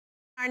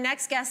Our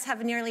next guests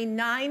have nearly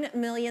 9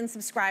 million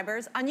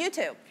subscribers on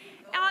YouTube.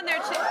 On their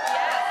channel,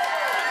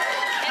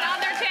 and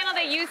on their channel,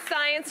 they use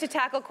science to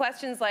tackle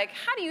questions like,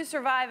 how do you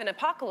survive an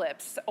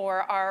apocalypse?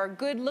 Or are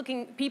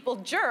good-looking people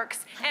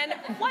jerks? And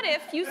what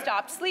if you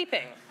stopped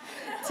sleeping?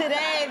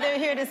 Today, they're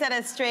here to set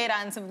us straight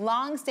on some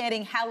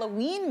long-standing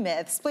Halloween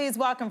myths. Please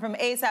welcome from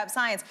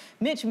AsapSCIENCE,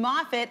 Mitch,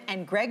 Moffatt,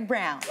 and Greg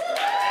Brown.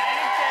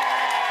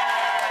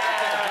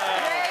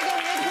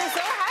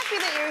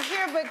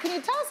 But can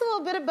you tell us a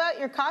little bit about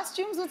your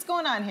costumes? What's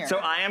going on here? So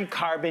I am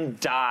carbon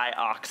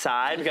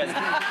dioxide because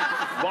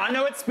want to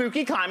know it's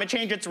spooky, climate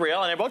change, it's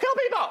real, and it will kill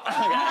people.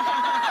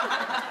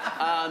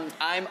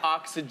 I'm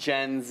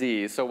Oxygen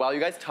Z. So while you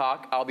guys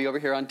talk, I'll be over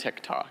here on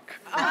TikTok.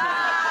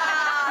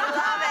 I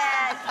love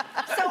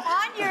it. So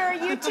on your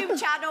YouTube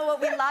channel, what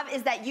we love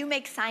is that you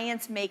make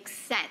science make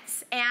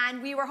sense.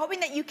 And we were hoping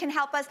that you can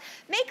help us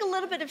make a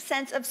little bit of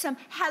sense of some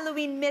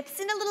Halloween myths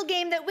in a little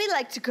game that we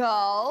like to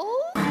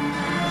call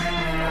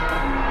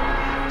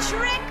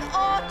Trick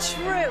or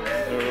Truth.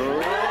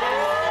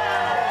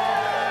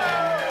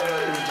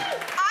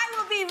 I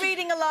will be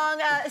reading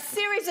along a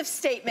series of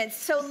statements.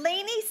 So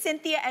Lainey,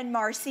 Cynthia, and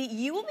Marcy,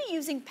 you will be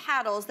using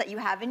paddles that you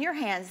have in your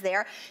hands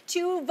there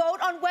to vote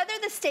on whether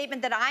the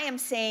statement that I am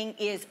saying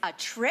is a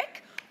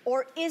trick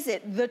or is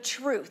it the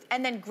truth?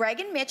 And then Greg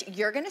and Mitch,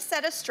 you're gonna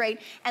set us straight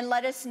and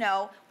let us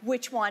know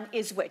which one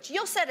is which.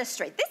 You'll set us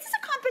straight. This is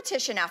a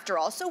competition after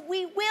all, so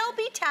we will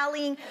be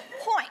tallying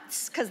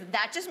points, because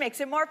that just makes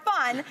it more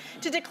fun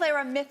to declare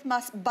a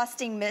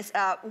myth-busting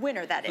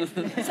winner, that is.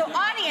 So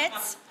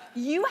audience,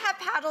 you have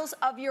paddles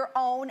of your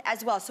own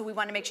as well, so we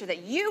wanna make sure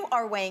that you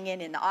are weighing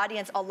in the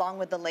audience along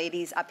with the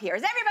ladies up here.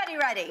 Is everybody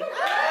ready?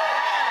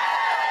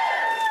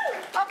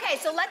 Okay,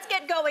 so let's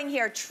get going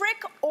here.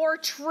 Trick or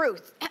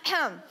truth?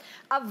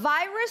 A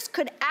virus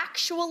could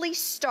actually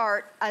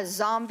start a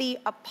zombie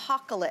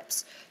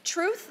apocalypse.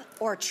 Truth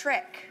or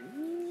trick?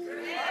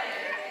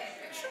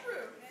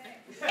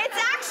 It's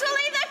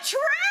actually the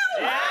truth!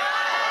 Yeah!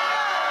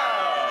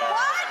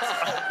 What?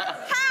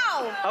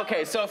 How?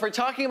 Okay, so if we're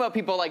talking about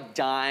people like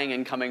dying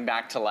and coming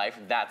back to life,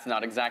 that's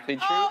not exactly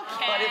true.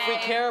 Okay. But if we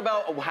care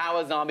about how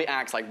a zombie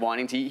acts, like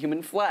wanting to eat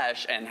human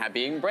flesh and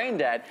being brain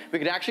dead, we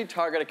could actually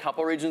target a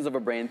couple regions of a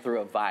brain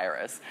through a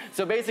virus.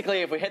 So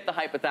basically, if we hit the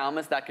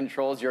hypothalamus, that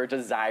controls your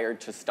desire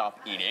to stop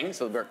eating,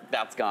 so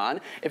that's gone.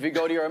 If we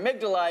go to your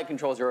amygdala, it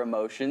controls your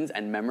emotions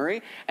and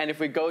memory. And if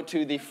we go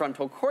to the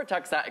frontal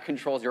cortex, that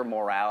controls your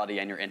morality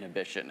and your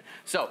inhibition.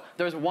 So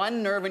there's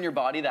one nerve in your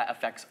body that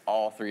affects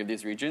all three of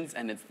these regions,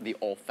 and it's the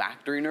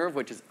olfactory nerve,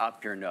 which is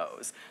up your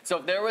nose. So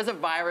if there was a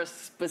virus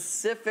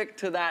specific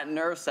to that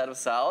nerve set of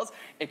cells,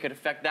 it could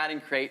affect that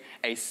and create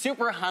a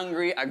super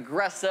hungry,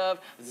 aggressive,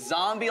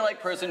 zombie-like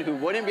person who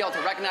wouldn't be able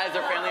to recognize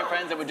their family and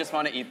friends and would just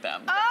want to eat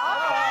them.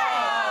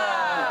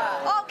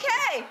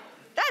 Okay,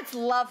 that's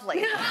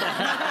lovely.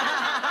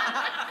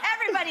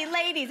 Everybody,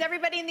 ladies,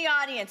 everybody in the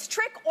audience,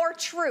 trick or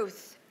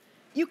truth?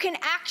 You can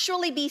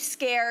actually be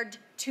scared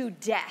to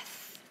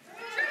death.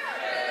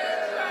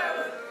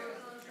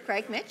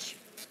 Craig, Mitch?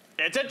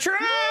 It's a truth!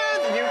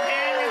 You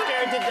can be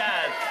scared to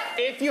death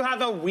if you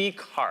have a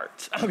weak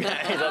heart. Okay,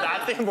 so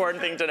that's the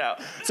important thing to know.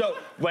 So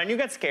when you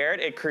get scared,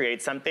 it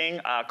creates something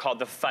called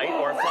the fight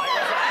or flight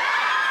reflex.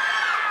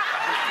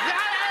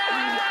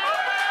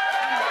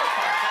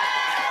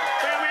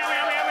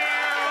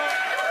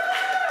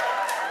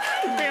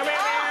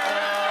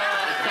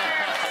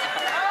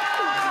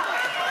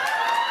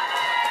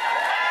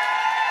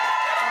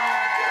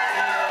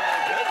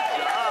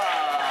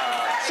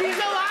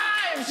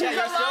 She's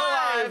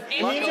alive!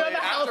 You Luckily, have a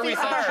healthy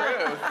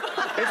heart.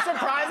 It's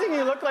surprising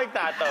you look like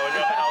that, though, when you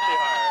have a healthy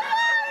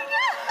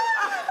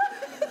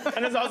heart.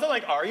 And it's also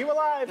like, are you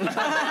alive?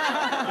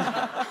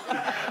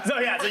 So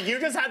yeah, so you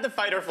just had the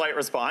fight or flight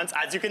response.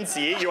 As you can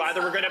see, you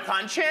either were gonna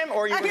punch him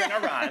or you were gonna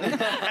run. And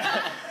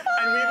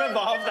we've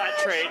evolved that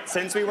trait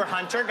since we were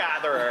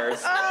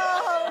hunter-gatherers.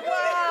 Oh,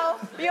 wow.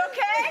 You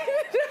okay?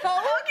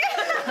 Okay.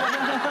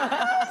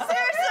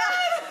 Seriously.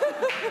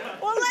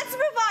 Well, let's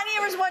move on.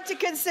 Here's one to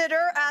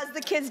consider as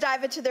the kids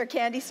dive into their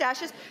candy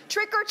stashes.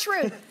 Trick or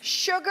truth?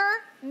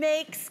 Sugar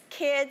makes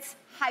kids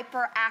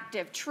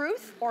hyperactive.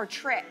 Truth or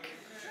trick?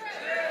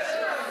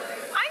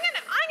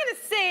 I'm gonna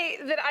say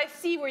that I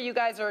see where you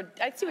guys are.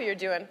 I see what you're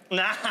doing.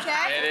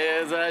 Okay. It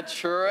is a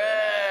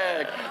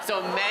trick.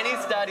 So many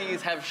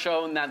studies have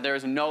shown that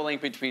there's no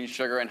link between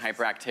sugar and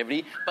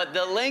hyperactivity, but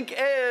the link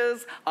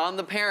is on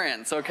the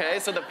parents, okay?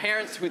 So the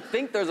parents who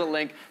think there's a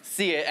link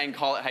see it and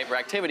call it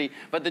hyperactivity,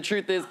 but the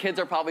truth is kids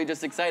are probably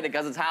just excited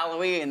because it's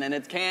Halloween and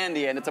it's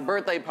candy and it's a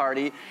birthday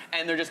party,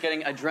 and they're just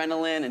getting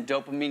adrenaline and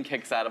dopamine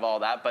kicks out of all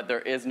that, but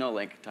there is no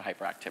link to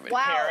hyperactivity.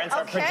 Wow. Parents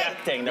are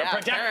projecting. They're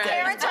projecting.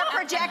 Parents are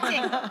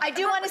projecting. I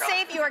do want to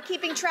say, if you are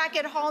keeping track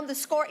at home, the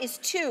score is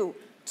 2-1.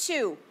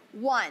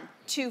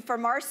 2 for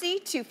Marcy,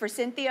 2 for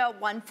Cynthia,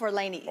 1 for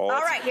Lainey. Oh,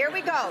 all right, here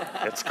we go.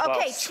 It's close.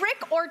 Okay,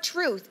 trick or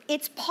truth?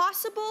 It's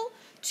possible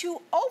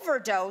to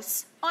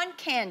overdose on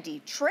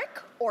candy.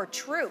 Trick or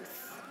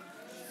truth?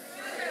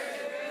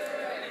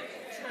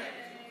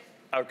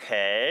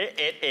 Okay,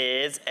 it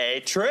is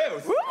a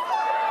truth.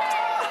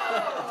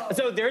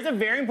 So there's a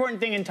very important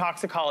thing in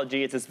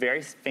toxicology. It's this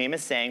very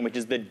famous saying, which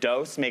is the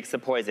dose makes the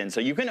poison.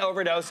 So you can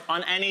overdose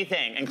on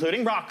anything,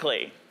 including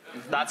broccoli.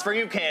 That's for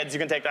you kids. You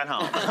can take that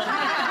home.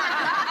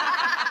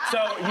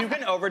 So you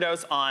can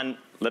overdose on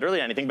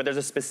literally anything, but there's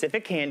a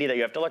specific candy that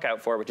you have to look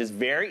out for, which is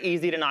very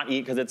easy to not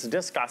eat because it's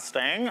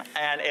disgusting,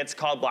 and it's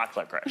called black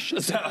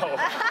licorice. So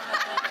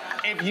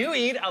if you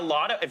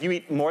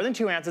eat more than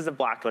 2 ounces of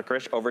black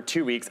licorice over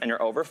 2 weeks and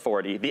you're over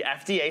 40, the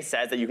FDA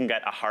says that you can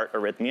get a heart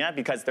arrhythmia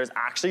because there's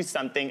actually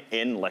something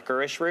in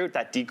licorice root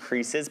that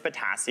decreases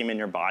potassium in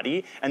your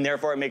body, and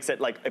therefore it makes it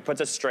it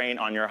puts a strain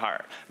on your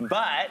heart.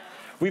 But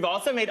we've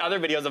also made other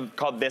videos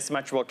called This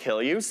Much Will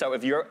Kill You. So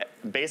if you're,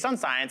 based on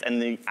science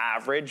and the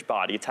average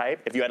body type,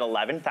 if you had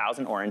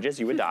 11,000 oranges,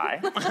 you would die.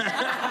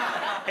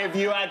 If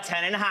you had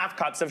 10.5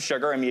 cups of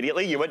sugar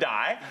immediately, you would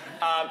die.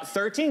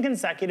 13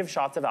 consecutive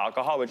shots of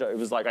alcohol, which it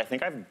was I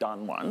think I've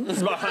done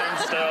once, but I'm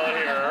still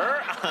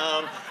here.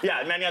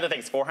 Yeah, many other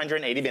things,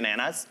 480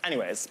 bananas.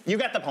 Anyways, you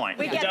get the point.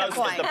 We get the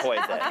point. Is the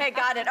poison. Okay,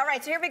 got it. All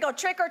right, so here we go,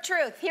 trick or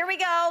truth. Here we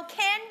go,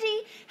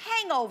 candy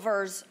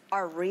hangovers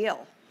are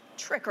real.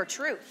 Trick or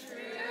truth?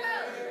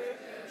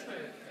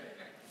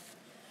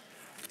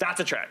 That's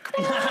a trick.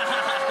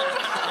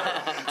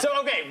 So,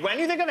 okay, when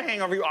you think of a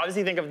hangover, you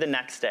obviously think of the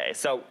next day.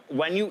 So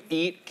when you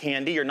eat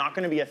candy, you're not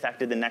going to be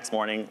affected the next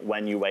morning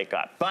when you wake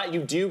up. But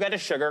you do get a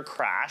sugar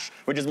crash,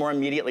 which is more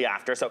immediately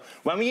after. So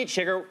when we eat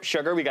sugar,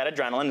 we get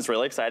adrenaline. It's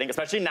really exciting,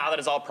 especially now that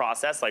it's all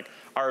processed.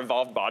 Our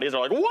evolved bodies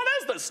are like, what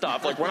is this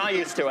stuff? We're not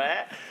used to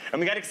it. And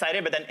we get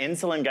excited, but then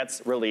insulin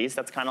gets released.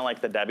 That's kind of like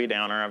the Debbie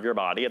Downer of your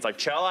body. It's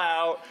chill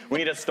out. We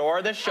need to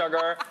store this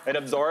sugar. It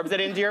absorbs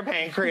it into your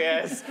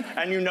pancreas,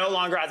 and you no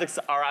longer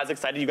are as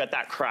excited. You get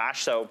that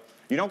crash, so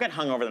you don't get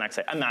hungover the next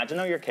day. Imagine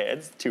though your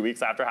kids, 2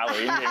 weeks after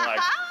Halloween, being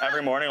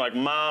every morning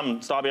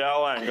Mom, stop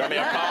yelling, give me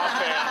a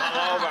coffee,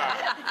 I'm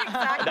hungover.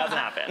 Exactly. It doesn't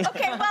happen.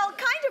 Okay, well,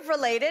 kind of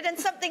related and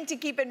something to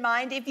keep in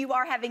mind if you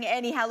are having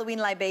any Halloween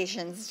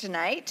libations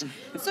tonight.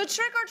 So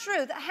trick or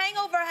truth,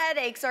 hangover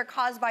headaches are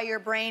caused by your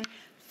brain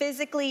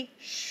physically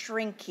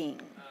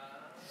shrinking.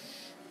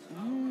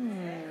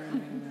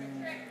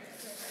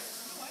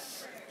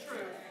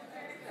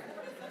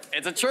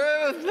 It's a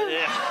truth.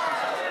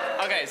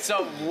 Yeah. Okay,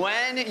 so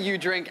when you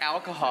drink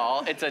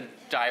alcohol, it's a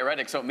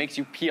diuretic, so it makes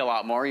you pee a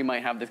lot more. You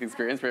might have this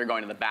experience where you're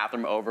going to the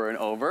bathroom over and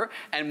over.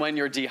 And when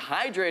you're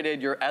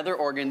dehydrated, your other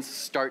organs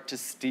start to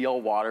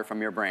steal water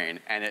from your brain,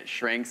 and it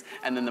shrinks.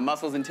 And then the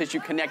muscles and tissue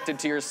connected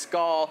to your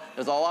skull,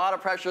 there's a lot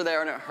of pressure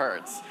there, and it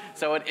hurts.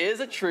 So it is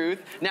a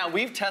truth. Now,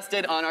 we've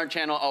tested on our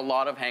channel a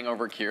lot of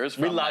hangover cures.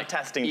 We love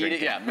testing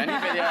drinking. Yeah, many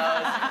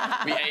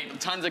videos. We ate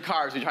tons of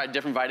carbs. We tried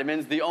different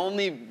vitamins.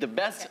 The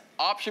best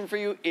option for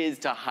you is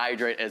to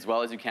hydrate as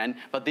well as you can,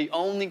 but the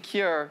only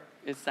cure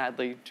is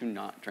sadly to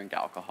not drink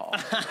alcohol.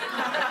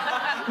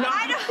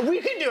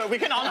 We can do it. We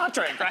can all not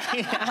drink, right?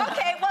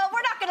 Okay, well,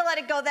 we're not going to let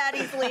it go that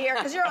easily here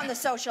because you're on the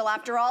social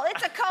after all.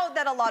 It's a code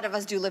that a lot of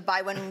us do live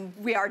by when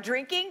we are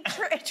drinking.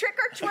 Trick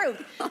or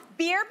truth?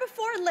 Beer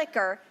before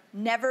liquor,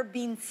 never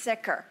been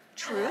sicker.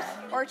 Truth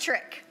or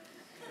trick?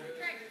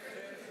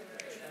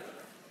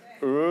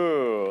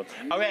 Ooh.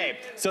 Okay,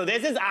 so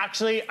this is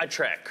actually a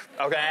trick,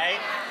 okay?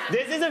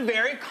 This is a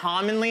very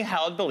commonly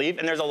held belief,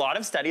 and there's a lot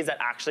of studies that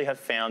actually have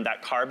found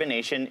that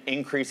carbonation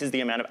increases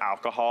the amount of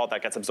alcohol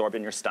that gets absorbed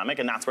in your stomach,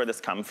 and that's where this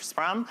comes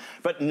from.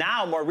 But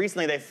now, more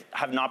recently, they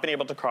have not been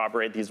able to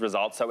corroborate these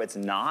results, so it's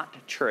not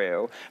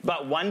true.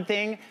 But one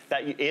thing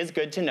that is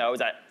good to know is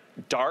that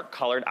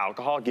dark-colored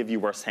alcohol give you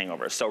worse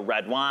hangovers. So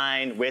red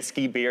wine,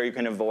 whiskey, beer, you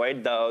can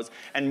avoid those.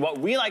 And what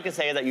we like to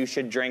say is that you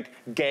should drink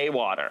gay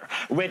water,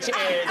 which is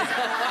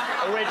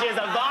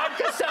a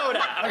vodka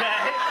soda,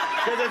 okay?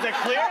 Because it's a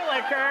clear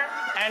liquor,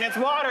 and it's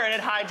water, and it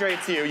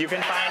hydrates you. You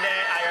can find it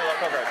at your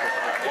local grocery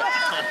store.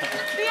 Well,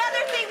 the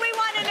other thing we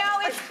want to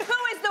know is who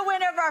is the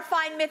winner of our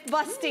fine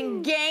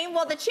myth-busting game?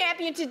 Well, the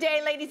champion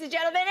today, ladies and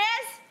gentlemen,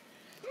 is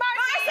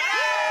Marcy!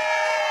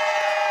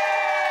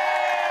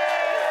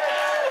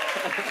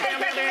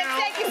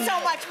 Thank you so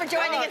much for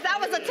joining us. That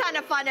was a ton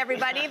of fun,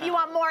 everybody. If you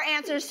want more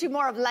answers to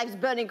more of life's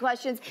burning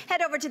questions,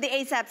 head over to the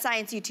ASAP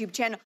Science YouTube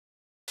channel.